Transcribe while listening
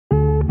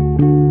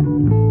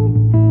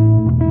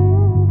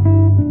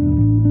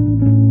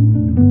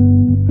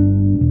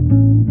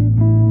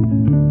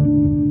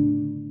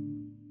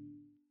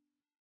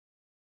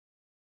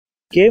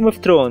Game of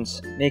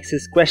Thrones makes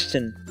us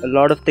question a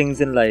lot of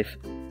things in life,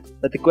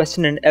 but the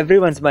question in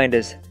everyone's mind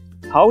is,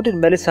 how did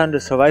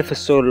Melisandre survive for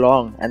so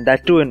long, and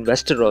that too in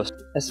Westeros?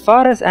 As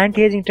far as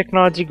anti-aging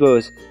technology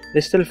goes,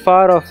 we're still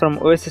far off from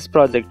Oasis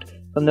Project,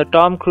 from the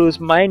Tom Cruise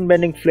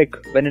mind-bending flick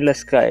Vanilla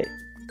Sky.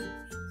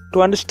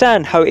 To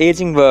understand how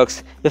aging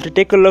works, we have to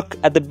take a look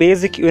at the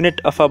basic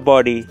unit of our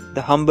body,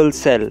 the humble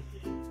cell.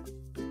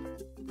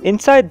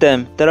 Inside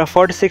them, there are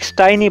 46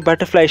 tiny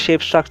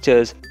butterfly-shaped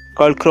structures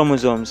called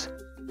chromosomes.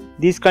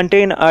 These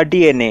contain our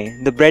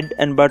DNA, the bread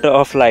and butter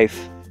of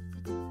life.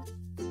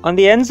 On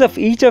the ends of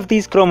each of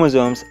these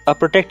chromosomes are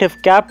protective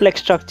cap-like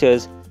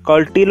structures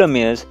called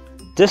telomeres,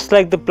 just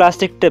like the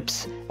plastic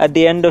tips at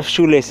the end of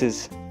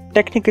shoelaces.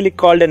 Technically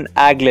called an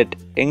aglet,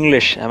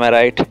 English, am I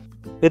right?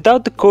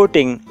 Without the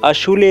coating, our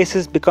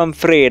shoelaces become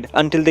frayed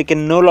until they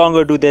can no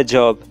longer do their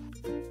job.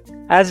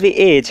 As we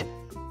age,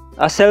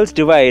 our cells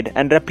divide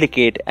and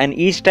replicate, and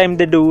each time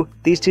they do,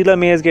 these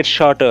telomeres get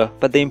shorter,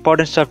 but the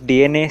important stuff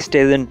DNA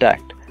stays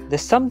intact.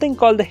 There's something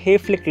called the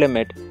Hayflick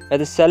limit, where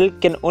the cell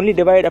can only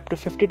divide up to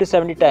 50 to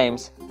 70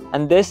 times,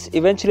 and this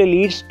eventually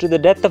leads to the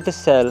death of the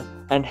cell,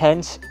 and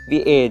hence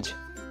we age.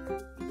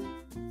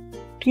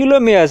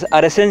 Telomeres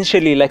are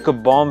essentially like a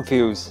bomb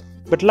fuse,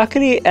 but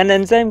luckily an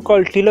enzyme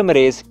called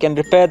telomerase can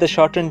repair the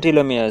shortened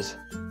telomeres.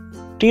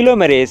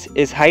 Telomerase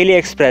is highly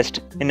expressed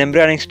in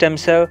embryonic stem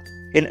cell,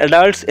 in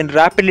adults in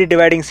rapidly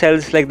dividing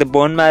cells like the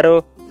bone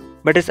marrow,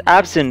 but is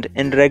absent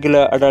in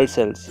regular adult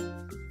cells.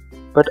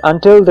 But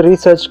until the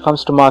research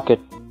comes to market,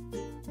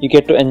 you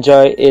get to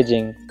enjoy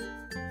aging.